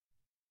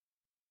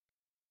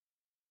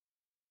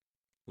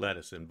Let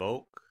us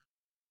invoke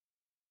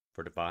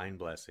for divine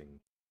blessing.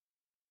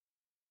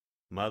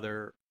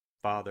 Mother,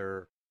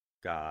 Father,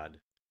 God,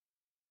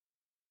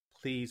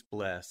 please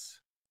bless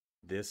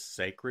this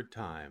sacred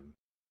time.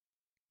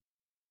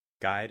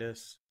 Guide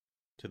us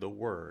to the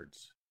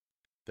words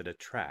that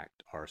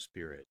attract our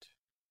spirit.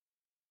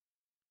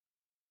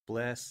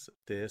 Bless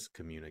this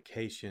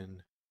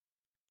communication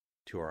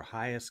to our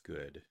highest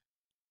good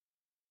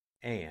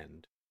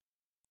and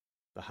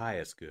the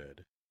highest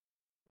good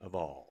of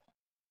all.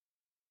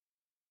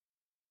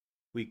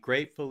 We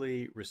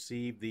gratefully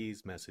receive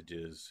these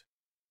messages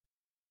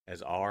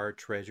as our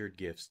treasured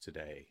gifts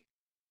today.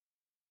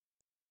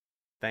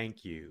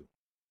 Thank you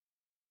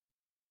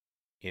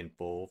in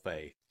full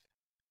faith.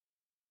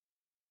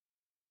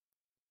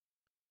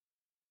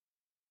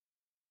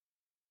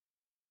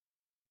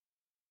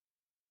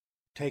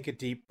 Take a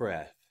deep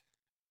breath.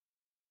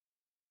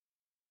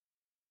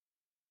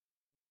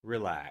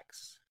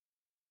 Relax.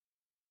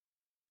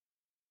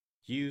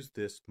 Use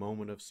this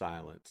moment of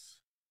silence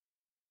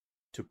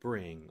to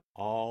bring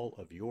all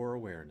of your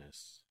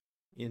awareness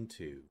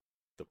into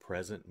the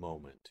present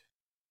moment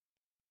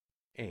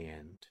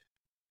and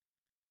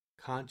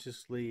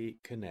consciously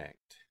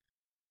connect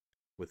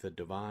with the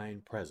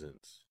divine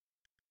presence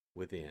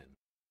within.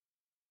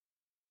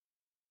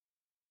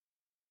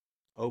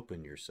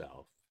 Open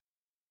yourself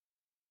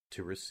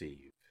to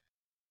receive.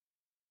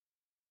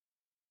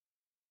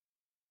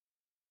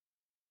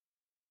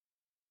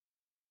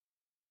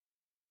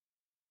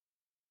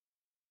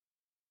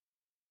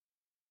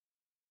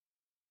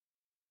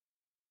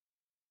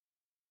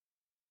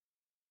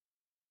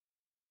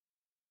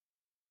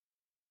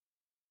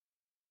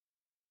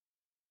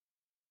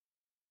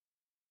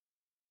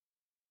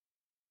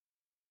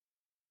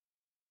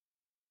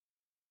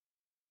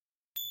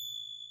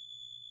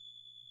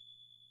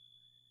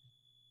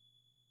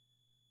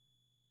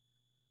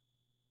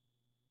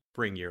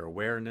 Bring your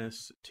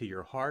awareness to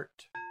your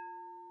heart.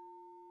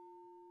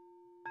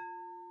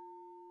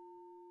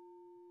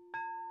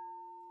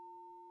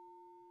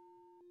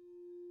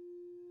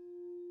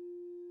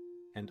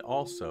 And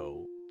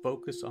also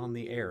focus on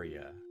the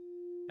area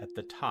at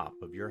the top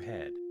of your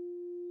head.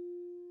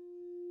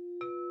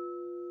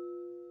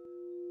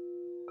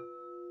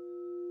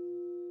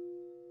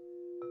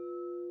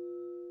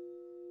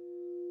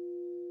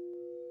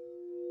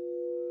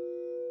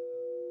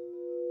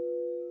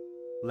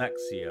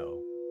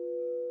 Lectio.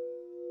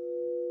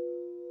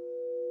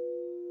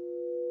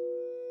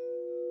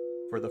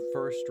 For the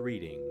first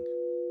reading,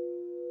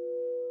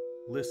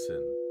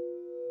 listen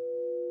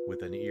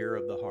with an ear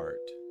of the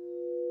heart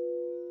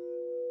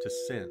to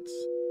sense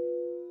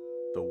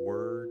the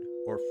word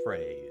or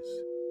phrase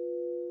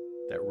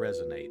that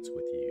resonates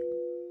with you.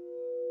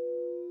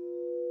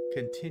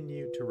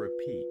 Continue to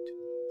repeat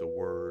the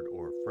word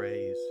or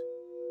phrase.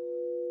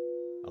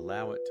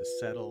 Allow it to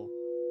settle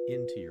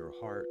into your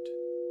heart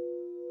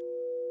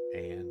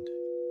and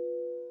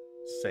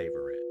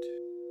savor it.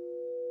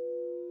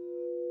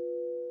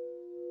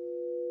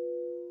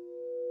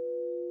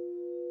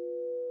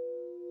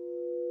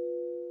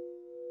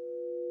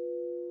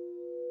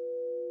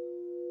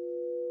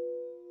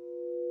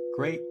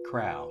 Great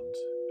crowds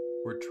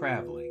were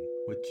traveling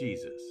with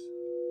Jesus,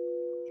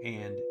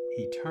 and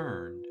he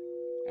turned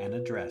and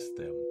addressed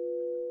them.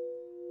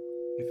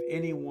 If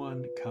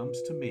anyone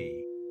comes to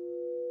me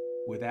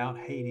without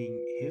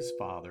hating his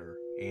father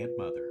and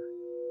mother,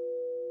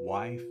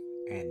 wife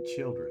and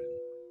children,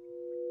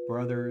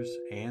 brothers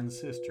and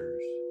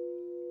sisters,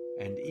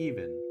 and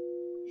even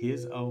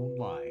his own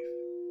life,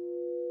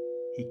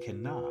 he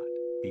cannot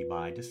be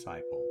my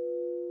disciple.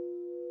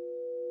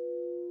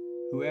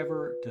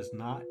 Whoever does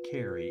not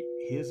carry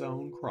his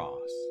own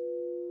cross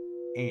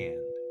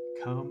and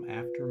come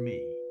after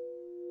me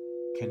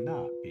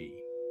cannot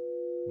be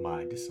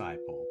my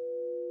disciple.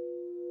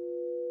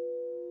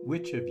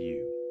 Which of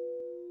you,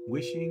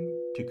 wishing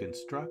to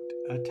construct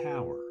a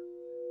tower,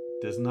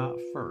 does not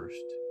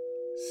first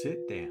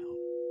sit down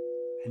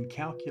and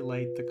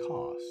calculate the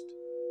cost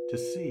to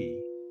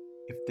see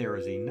if there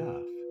is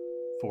enough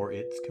for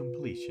its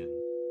completion?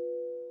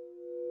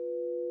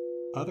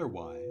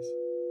 Otherwise,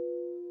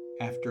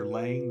 after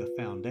laying the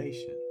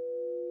foundation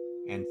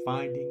and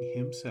finding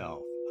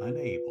himself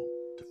unable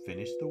to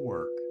finish the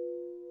work,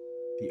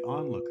 the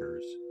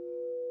onlookers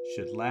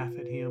should laugh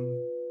at him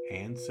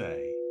and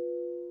say,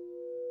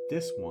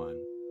 "This one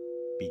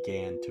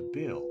began to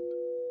build,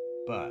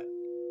 but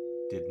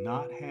did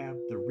not have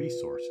the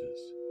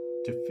resources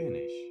to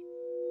finish."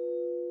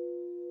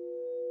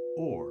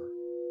 Or,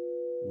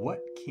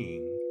 what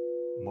king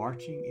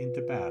marching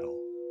into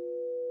battle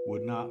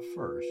would not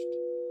first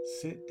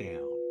sit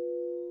down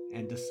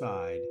and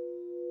decide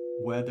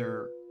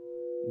whether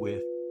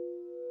with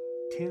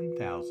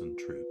 10,000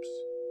 troops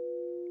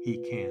he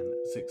can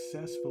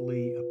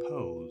successfully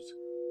oppose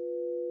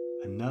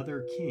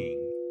another king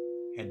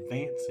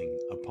advancing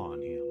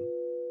upon him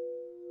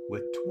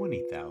with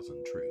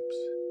 20,000 troops?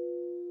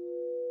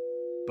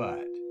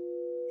 But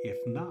if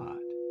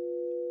not,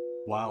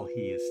 while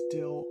he is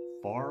still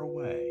far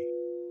away,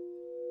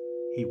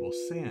 he will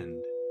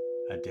send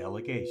a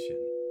delegation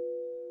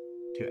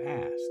to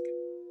ask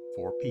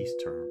for peace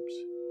terms.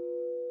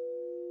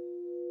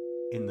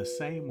 In the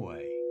same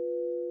way,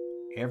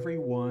 every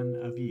one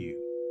of you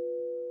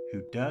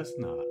who does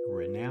not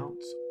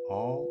renounce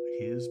all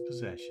his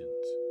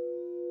possessions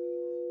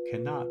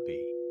cannot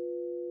be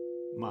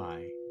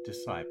my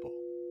disciple.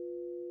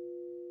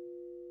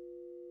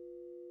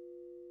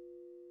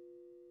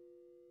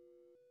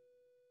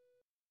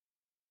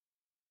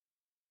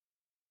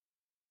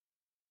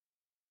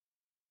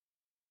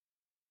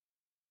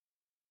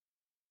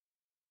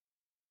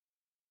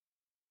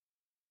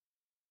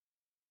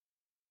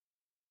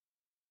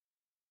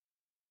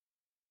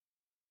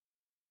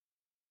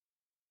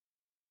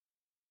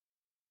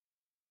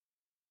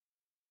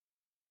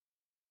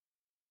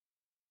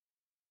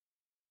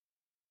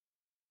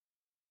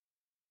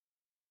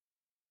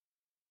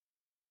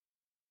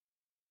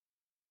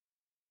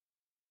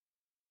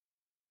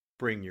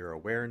 Bring your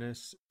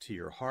awareness to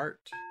your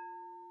heart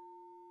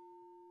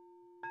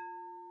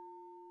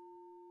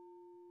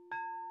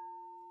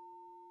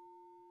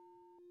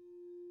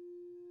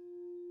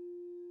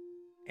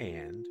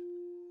and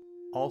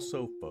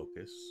also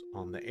focus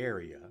on the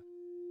area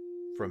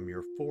from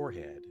your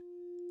forehead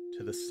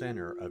to the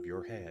center of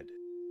your head.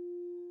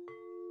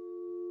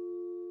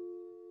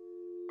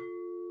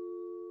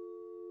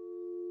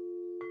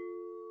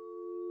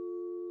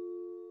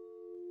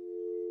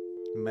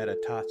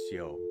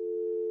 Meditatio.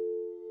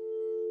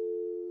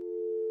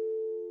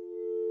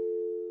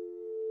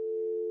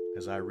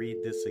 As I read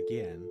this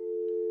again,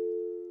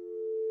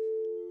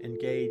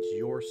 engage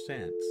your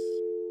sense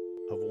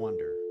of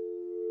wonder.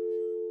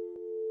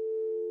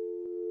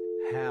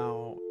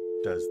 How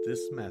does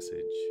this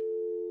message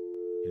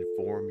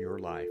inform your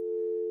life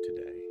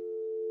today?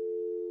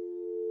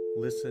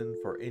 Listen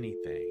for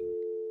anything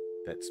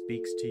that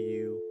speaks to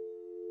you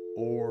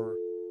or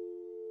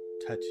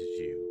touches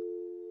you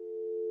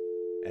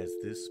as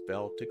this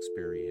felt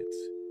experience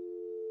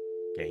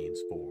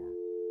gains form.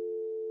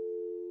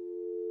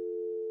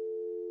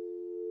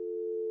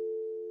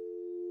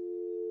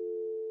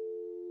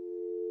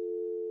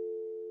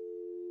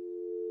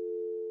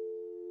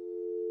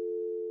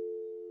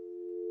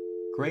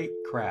 Great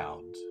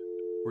crowds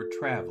were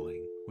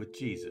traveling with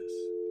Jesus,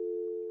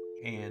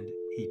 and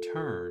he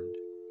turned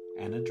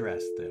and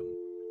addressed them.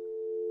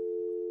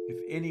 If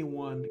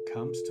anyone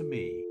comes to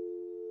me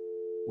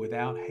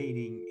without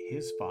hating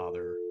his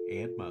father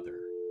and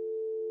mother,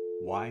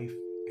 wife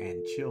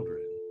and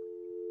children,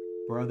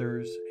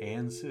 brothers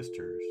and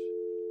sisters,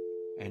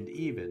 and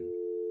even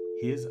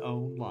his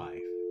own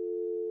life,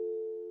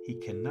 he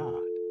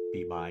cannot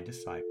be my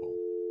disciple.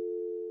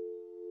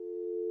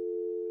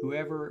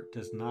 Whoever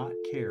does not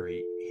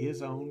carry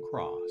his own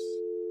cross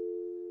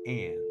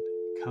and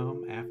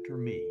come after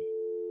me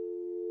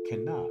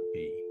cannot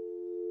be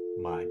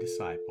my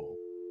disciple.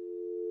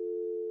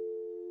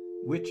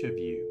 Which of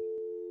you,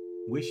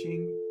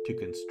 wishing to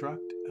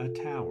construct a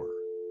tower,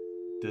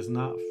 does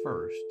not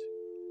first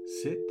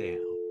sit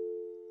down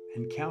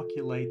and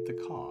calculate the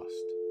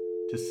cost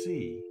to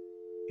see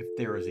if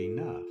there is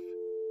enough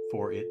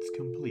for its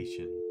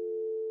completion?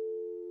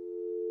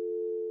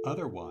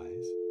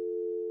 Otherwise,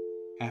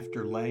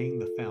 after laying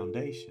the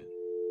foundation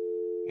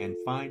and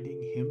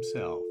finding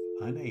himself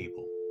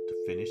unable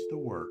to finish the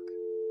work,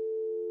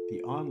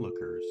 the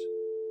onlookers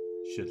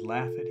should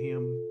laugh at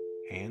him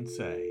and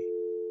say,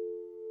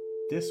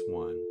 "This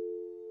one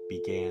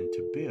began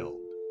to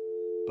build,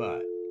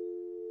 but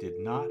did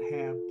not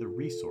have the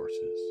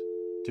resources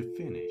to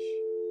finish."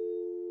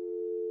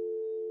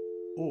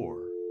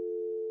 Or,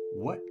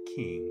 what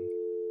king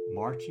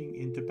marching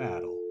into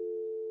battle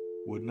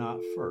would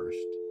not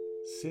first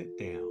sit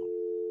down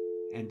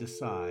and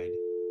decide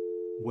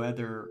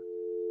whether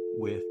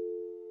with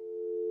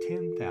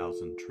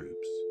 10,000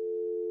 troops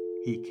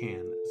he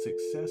can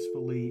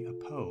successfully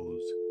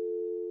oppose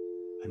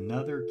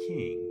another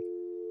king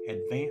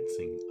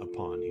advancing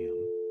upon him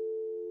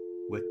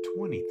with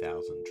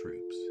 20,000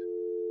 troops?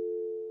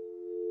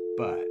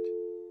 But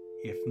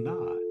if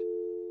not,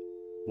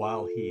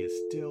 while he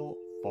is still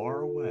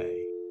far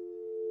away,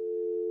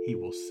 he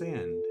will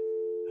send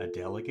a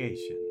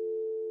delegation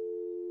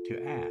to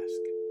ask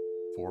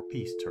for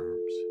peace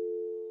terms.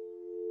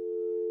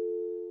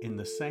 In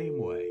the same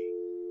way,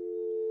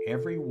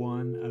 every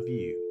one of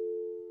you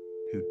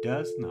who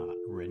does not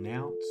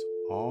renounce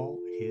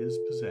all his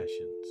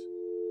possessions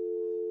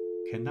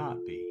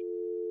cannot be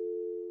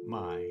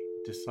my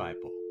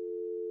disciple.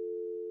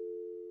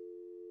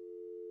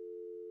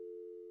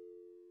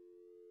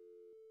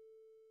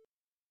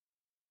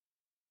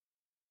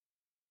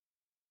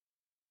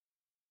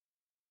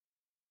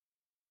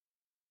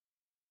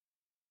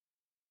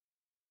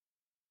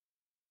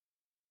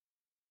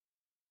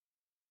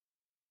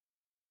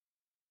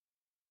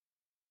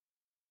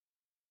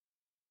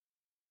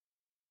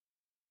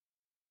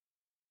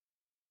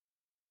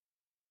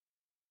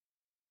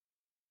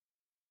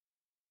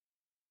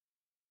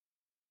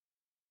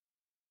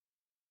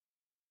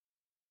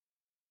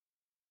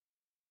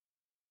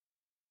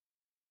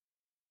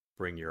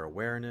 Bring your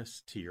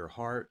awareness to your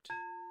heart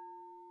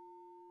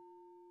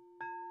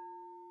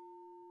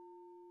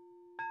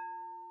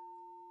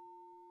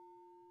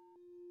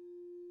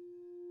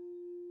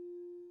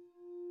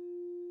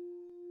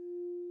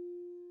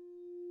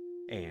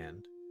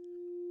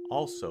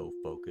Also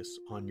focus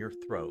on your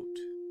throat.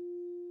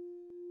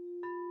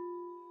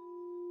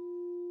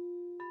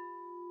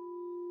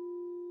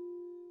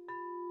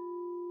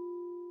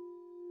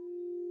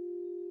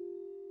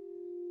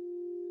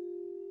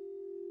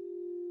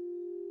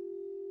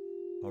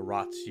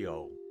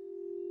 Oratio.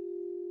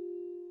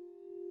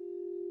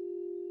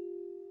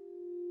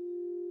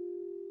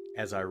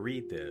 As I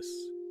read this,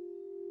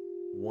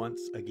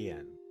 once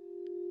again,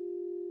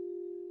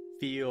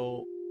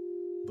 feel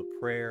the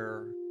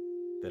prayer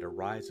that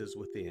arises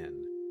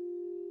within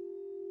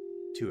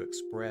to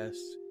express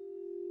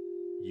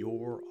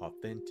your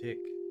authentic,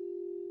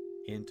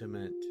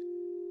 intimate,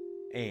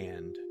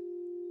 and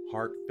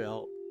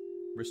heartfelt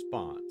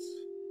response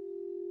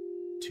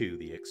to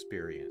the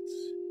experience.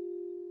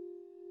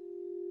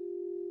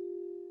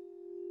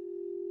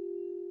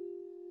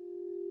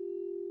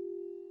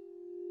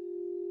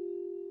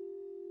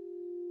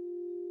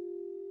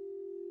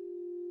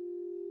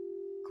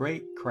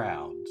 Great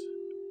crowds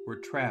were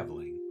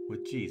traveling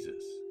with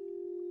Jesus,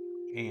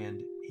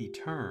 and he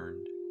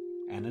turned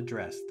and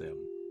addressed them.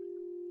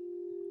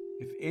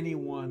 If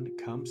anyone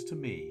comes to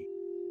me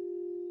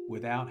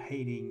without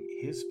hating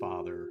his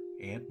father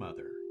and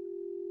mother,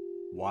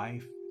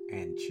 wife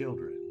and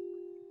children,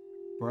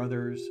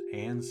 brothers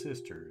and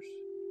sisters,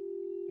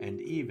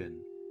 and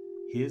even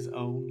his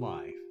own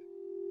life,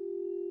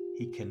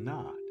 he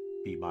cannot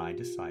be my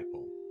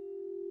disciple.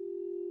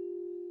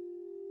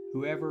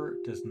 Whoever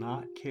does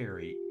not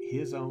carry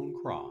his own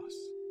cross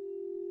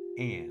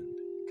and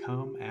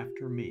come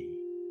after me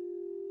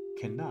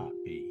cannot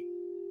be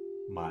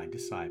my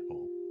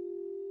disciple.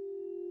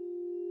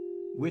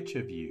 Which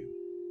of you,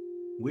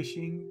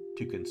 wishing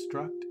to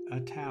construct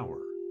a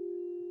tower,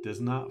 does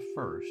not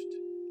first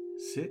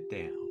sit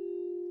down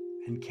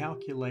and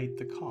calculate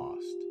the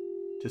cost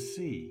to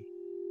see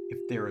if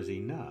there is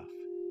enough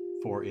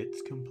for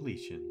its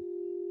completion?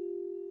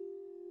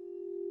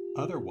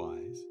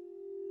 Otherwise,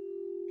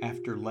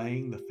 after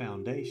laying the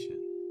foundation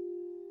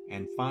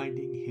and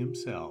finding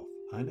himself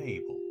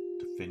unable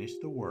to finish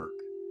the work,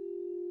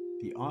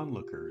 the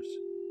onlookers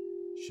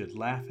should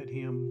laugh at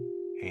him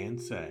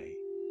and say,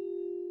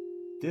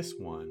 "This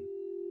one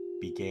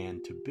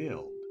began to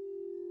build,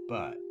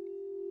 but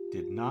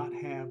did not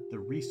have the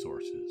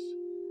resources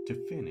to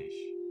finish."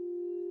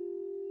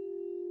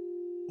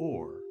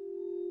 Or,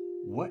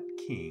 what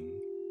king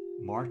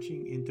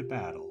marching into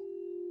battle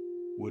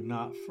would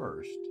not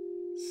first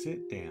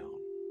sit down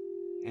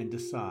and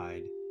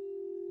decide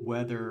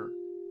whether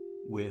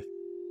with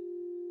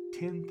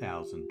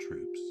 10,000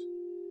 troops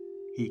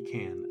he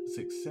can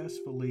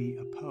successfully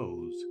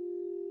oppose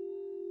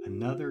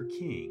another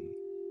king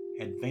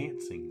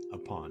advancing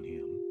upon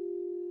him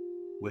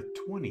with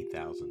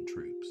 20,000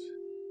 troops?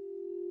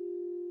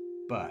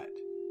 But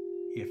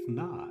if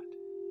not,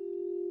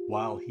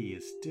 while he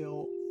is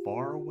still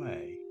far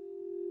away,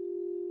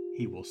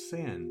 he will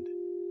send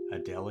a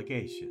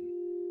delegation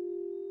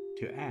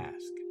to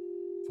ask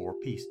for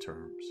peace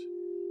terms.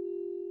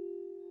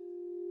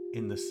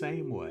 In the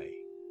same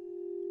way,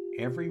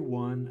 every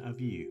one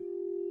of you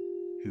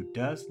who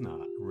does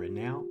not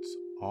renounce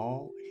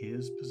all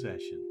his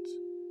possessions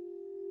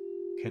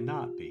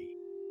cannot be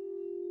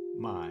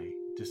my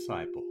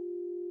disciple.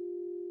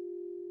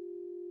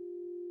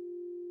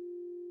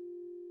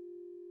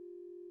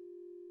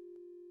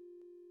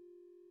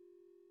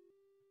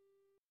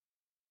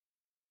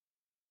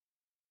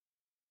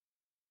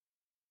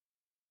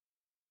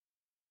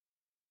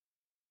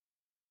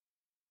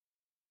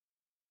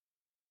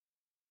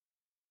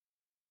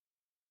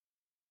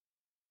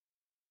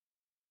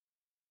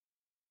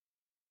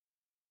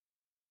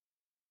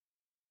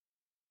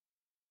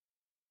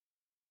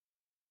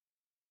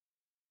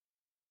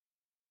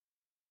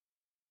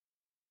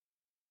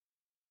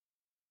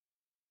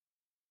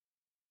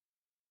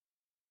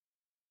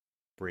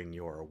 Bring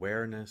your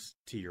awareness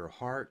to your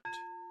heart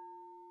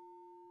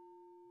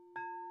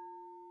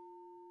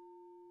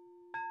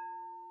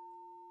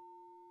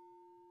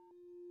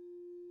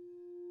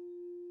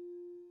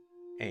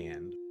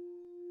and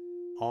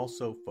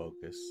also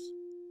focus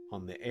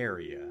on the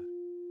area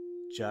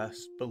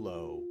just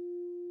below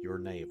your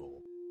navel.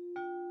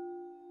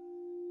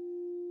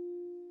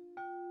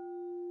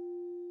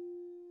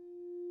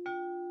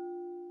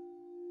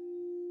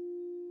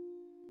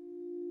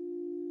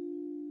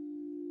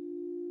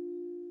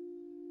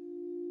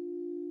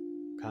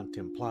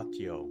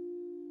 Contemplatio.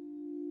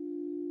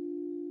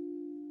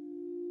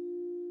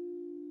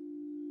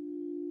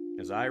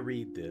 As I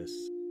read this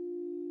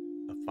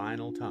a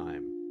final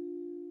time,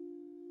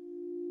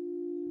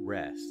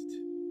 rest.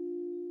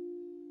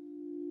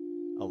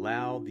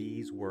 Allow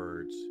these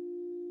words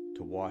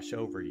to wash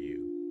over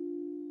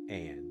you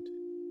and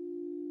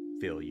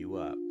fill you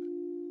up.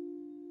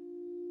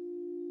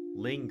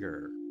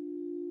 Linger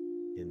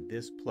in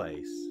this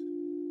place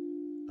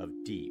of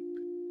deep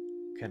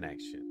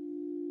connection.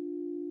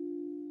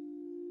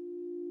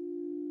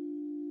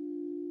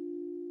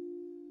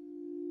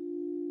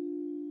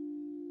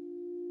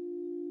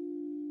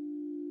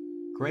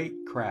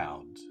 Great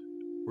crowds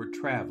were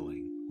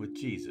traveling with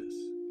Jesus,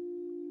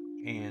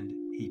 and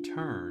he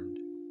turned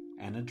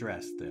and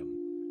addressed them.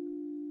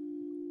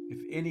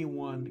 If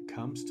anyone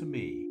comes to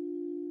me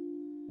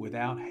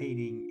without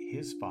hating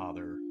his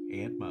father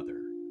and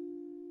mother,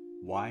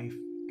 wife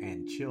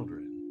and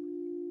children,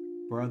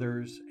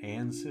 brothers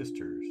and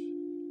sisters,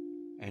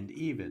 and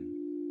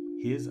even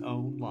his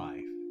own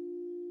life,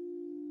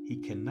 he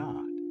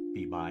cannot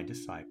be my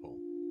disciple.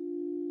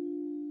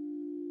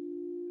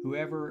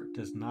 Whoever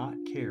does not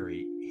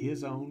carry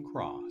his own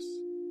cross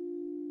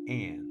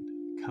and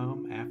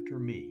come after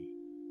me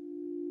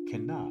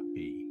cannot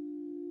be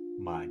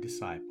my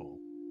disciple.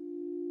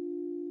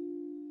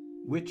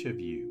 Which of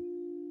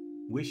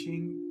you,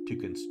 wishing to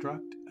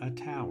construct a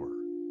tower,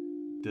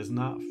 does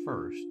not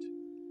first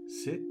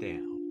sit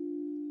down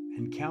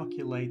and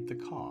calculate the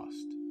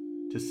cost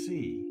to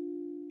see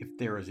if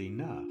there is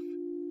enough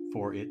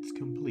for its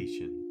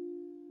completion?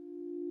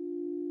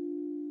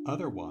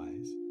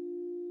 Otherwise,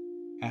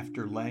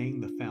 after laying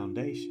the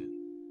foundation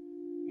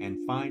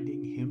and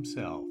finding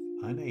himself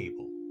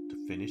unable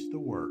to finish the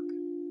work,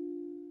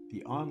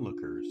 the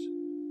onlookers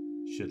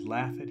should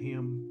laugh at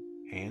him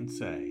and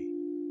say,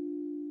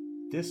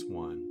 "This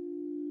one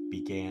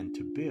began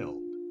to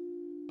build,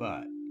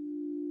 but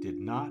did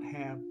not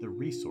have the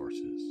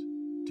resources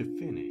to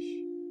finish."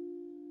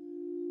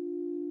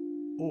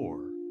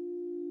 Or,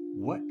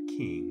 what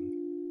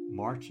king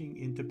marching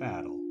into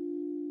battle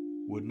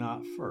would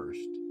not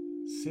first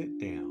sit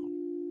down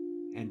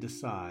and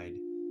decide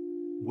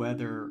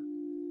whether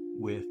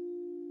with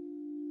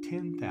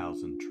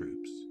 10,000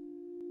 troops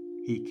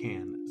he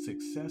can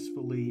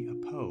successfully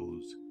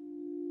oppose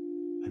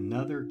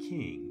another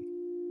king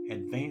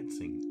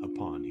advancing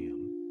upon him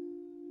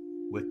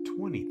with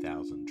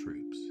 20,000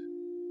 troops?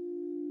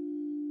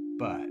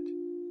 But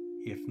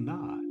if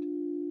not,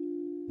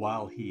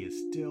 while he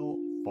is still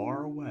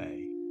far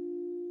away,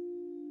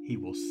 he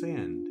will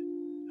send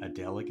a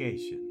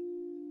delegation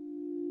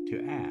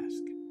to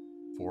ask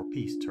for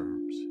peace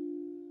terms.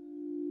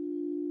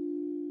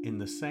 In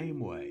the same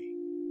way,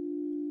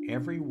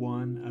 every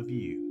one of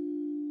you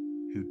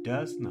who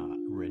does not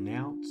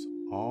renounce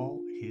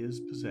all his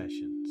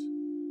possessions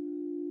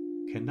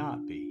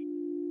cannot be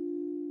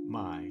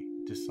my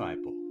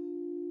disciple.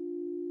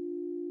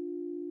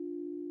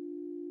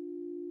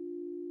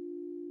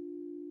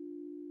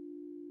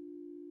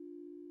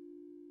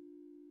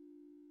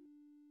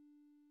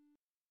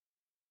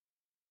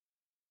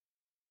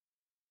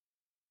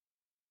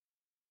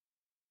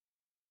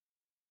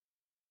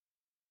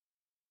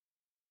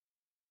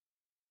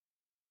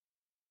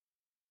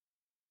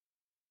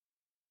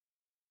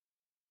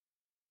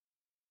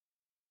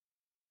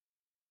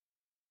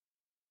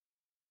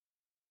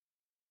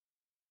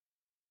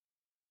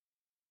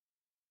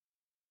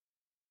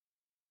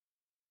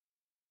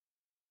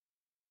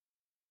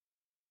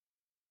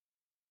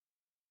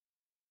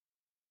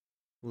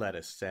 Let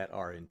us set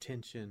our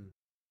intention,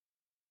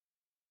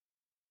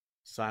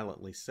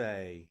 silently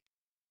say,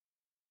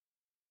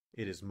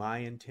 "It is my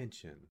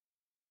intention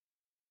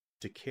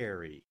to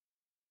carry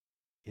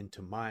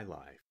into my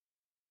life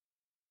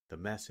the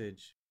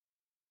message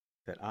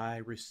that I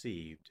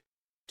received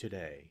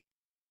today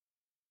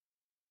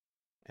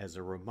as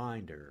a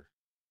reminder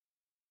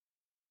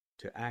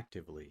to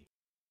actively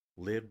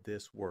live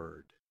this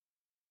word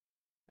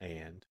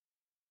and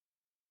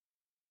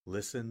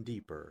listen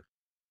deeper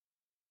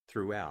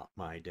throughout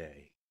my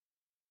day."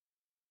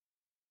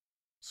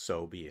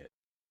 So be it.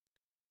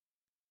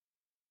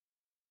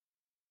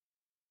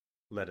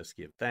 Let us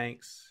give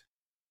thanks.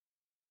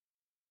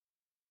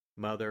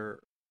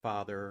 Mother,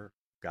 Father,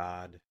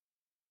 God,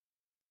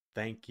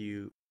 thank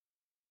you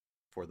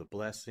for the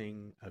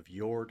blessing of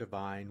your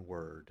divine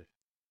word.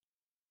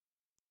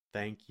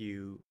 Thank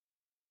you,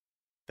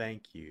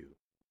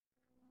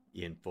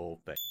 in full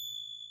faith.